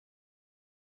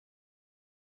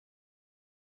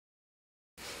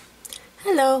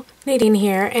Hello, Nadine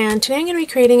here, and today I'm going to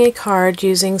be creating a card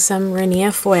using some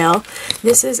Rinea foil.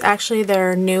 This is actually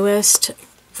their newest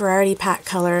variety pack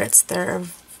color. It's their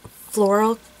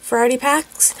Floral variety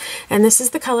packs, and this is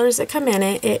the colors that come in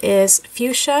it. It is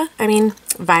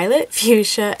violet,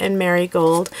 fuchsia, and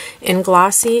marigold in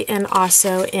glossy and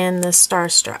also in the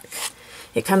Starstruck.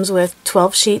 It comes with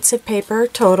 12 sheets of paper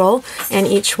total, and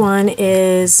each one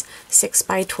is 6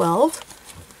 by 12.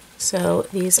 So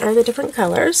these are the different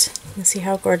colors. You can see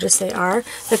how gorgeous they are.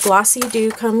 The glossy do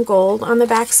come gold on the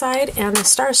back side, and the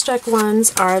Starstruck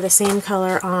ones are the same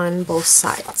color on both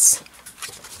sides.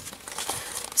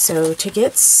 So to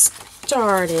get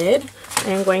started,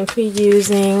 I'm going to be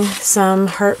using some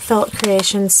Heartfelt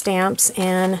Creation stamps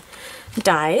and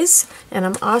dies, and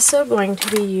I'm also going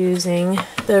to be using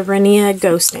the Rinea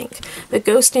Ghost Ink. The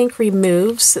Ghost Ink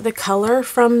removes the color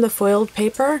from the foiled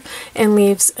paper and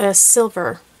leaves a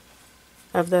silver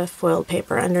of the foiled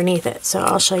paper underneath it. So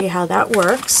I'll show you how that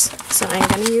works. So I'm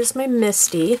going to use my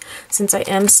Misty since I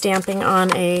am stamping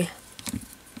on a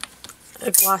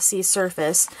glossy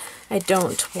surface. I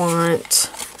don't want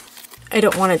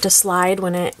it to slide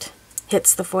when it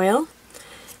hits the foil.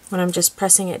 When I'm just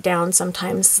pressing it down,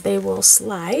 sometimes they will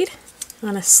slide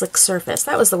on a slick surface.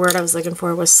 That was the word I was looking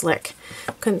for, was slick.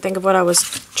 Couldn't think of what I was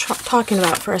talking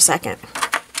about for a second.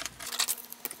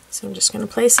 So I'm just going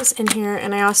to place this in here,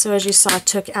 and I also, as you saw,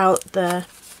 took out the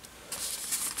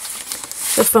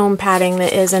foam padding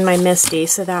that is in my Misty,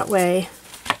 so that way,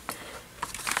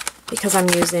 because I'm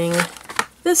using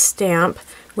this stamp,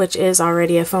 which is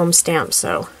already a foam stamp,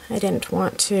 so I didn't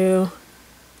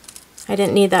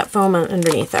need that foam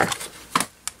underneath there.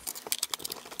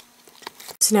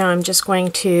 So now I'm just going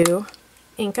to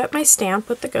ink up my stamp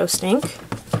with the Ghost Ink.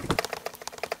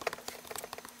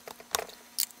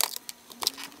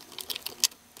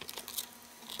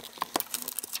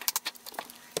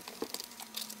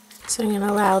 So I'm going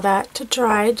to allow that to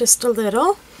dry just a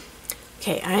little.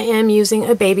 Okay, I am using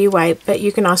a baby wipe, but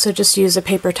you can also just use a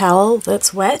paper towel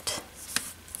that's wet.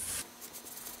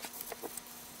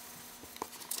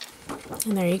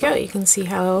 And there you go. You can see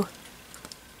how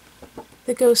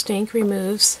the Ghost Ink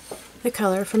removes the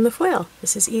color from the foil.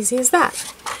 It's as easy as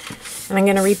that. And I'm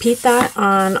going to repeat that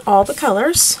on all the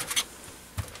colors.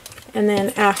 And then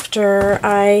after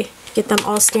I get them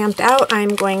all stamped out,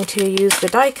 I'm going to use the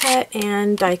die cut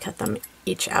and die cut them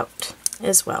each out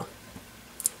as well.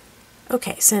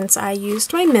 Okay, since I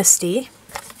used my Misty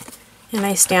and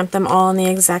I stamped them all in the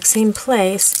exact same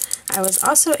place, I was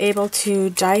also able to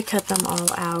die cut them all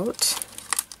out,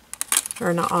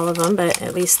 or not all of them, but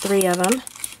at least 3 of them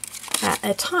at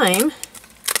a time.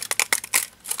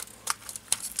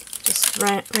 Just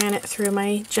ran it through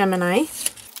my Gemini.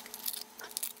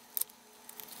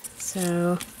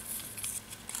 So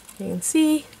you can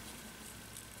see,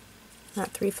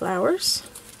 got 3 flowers,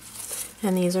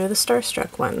 and these are the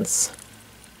Starstruck ones.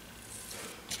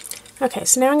 Okay,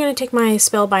 so now I'm going to take my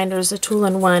Spellbinders, a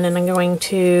 2-in-1, and I'm going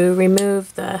to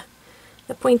remove the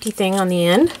pointy thing on the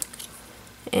end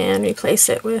and replace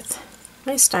it with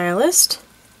my stylist.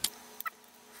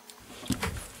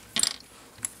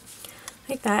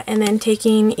 Like that, and then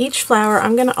taking each flower,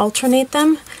 I'm going to alternate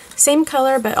them. Same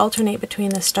color, but alternate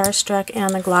between the Starstruck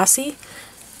and the Glossy.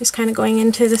 Just kind of going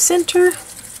into the center.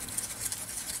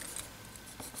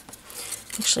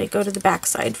 Actually, go to the back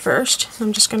side first.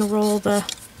 I'm just going to roll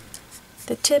the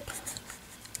tip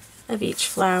of each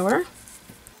flower.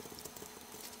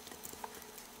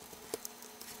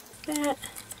 That,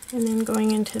 and then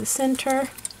going into the center.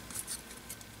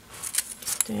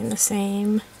 Doing the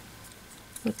same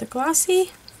with the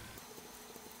Glossy.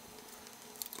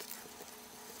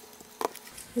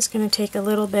 Just going to take a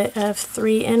little bit of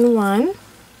 3-in-1.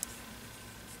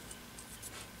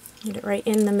 Get it right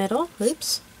in the middle.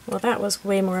 Oops. Well, that was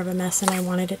way more of a mess than I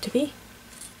wanted it to be.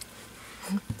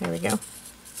 There we go.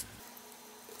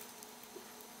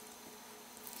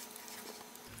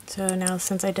 So now,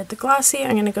 since I did the Glossy,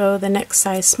 I'm going to go the next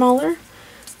size smaller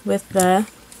with the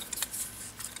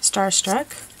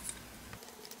Starstruck.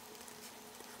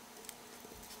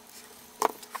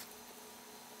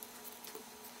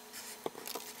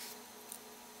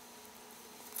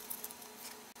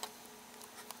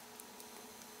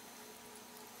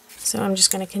 So I'm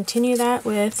just going to continue that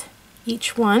with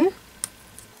each one,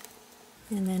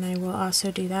 and then I will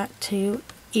also do that to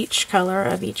each color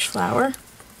of each flower.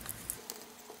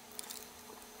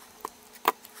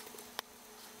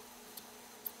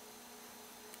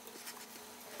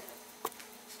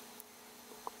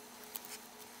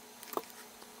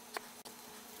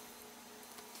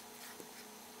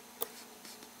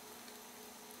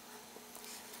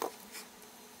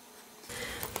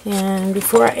 And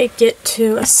before I get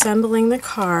to assembling the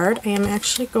card, I am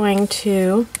actually going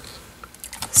to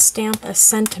stamp a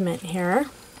sentiment here.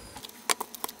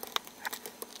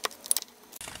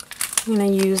 I'm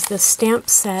going to use the stamp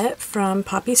set from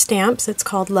Poppystamps. It's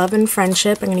called Love and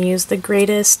Friendship. I'm going to use The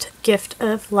Greatest Gift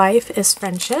of Life is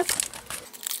Friendship.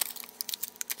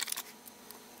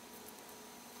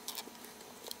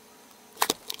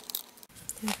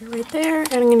 Have it right there.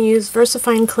 And I'm going to use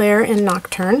VersaFine Clair in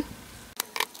Nocturne.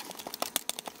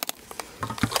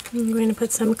 I'm going to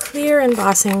put some clear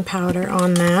embossing powder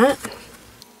on that.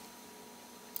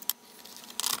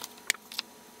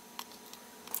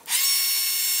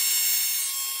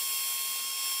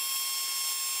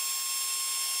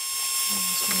 I'm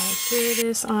just going to adhere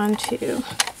this onto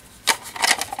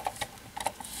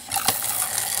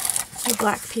a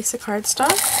black piece of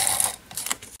cardstock.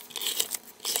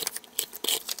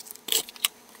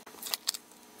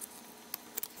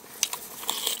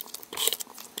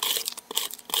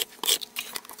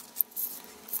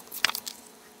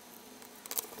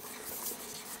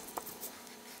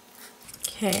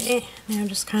 Okay, now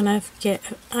just kind of get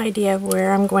an idea of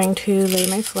where I'm going to lay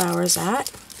my flowers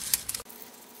at.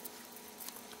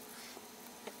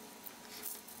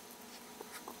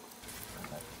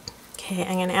 Okay,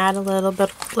 I'm going to add a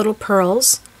little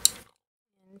pearls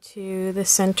into the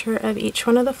center of each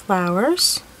one of the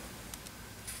flowers.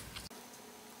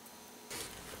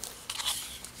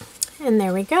 And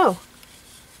there we go.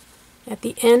 At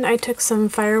the end I took some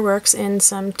fireworks in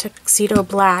some Tuxedo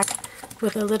black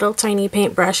with a little tiny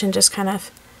paintbrush and just kind of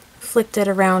flicked it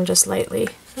around just lightly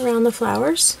around the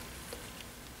flowers.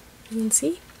 You can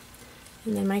see.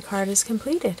 And then my card is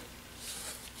completed.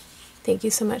 Thank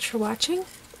you so much for watching.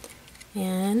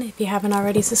 And if you haven't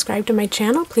already subscribed to my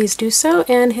channel, please do so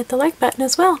and hit the like button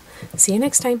as well. See you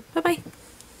next time. Bye-bye.